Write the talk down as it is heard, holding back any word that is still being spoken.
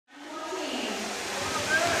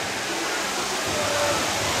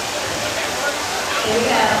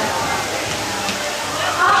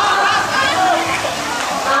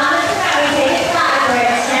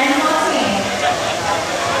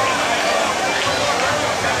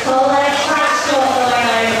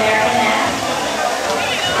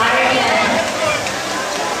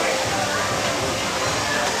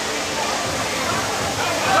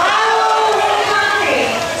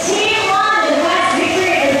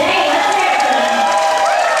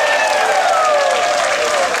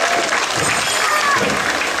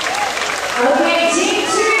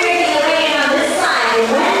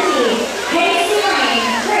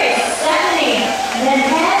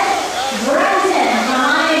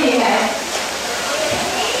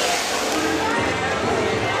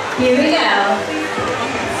Here we go.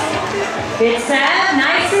 Good serve,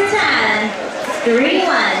 nice return.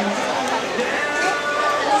 3-1.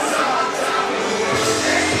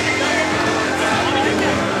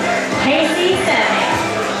 Casey serving.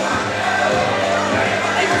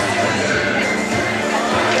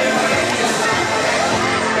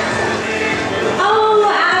 Oh,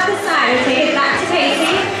 out of the side. We'll take it back to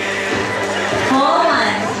Casey.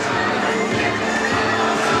 4-1.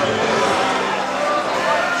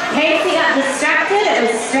 Casey got distracted. It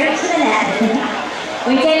was straight to the net.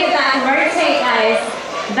 We take it back. Rotate, guys.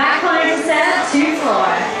 Back corner to serve.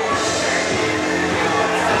 2-4.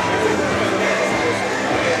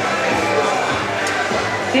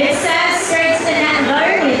 Good serve, straight to the net low.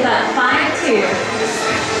 We've got 5-2.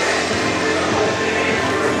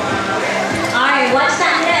 Alright, watch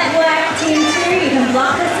that net work, team 2. You can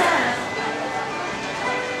block the serve.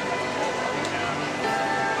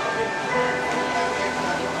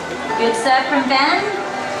 Good serve from Ben.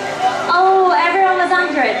 Oh, everyone was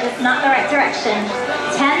under it, just not the right direction.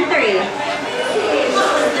 10-3.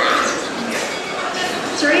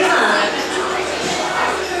 3-1.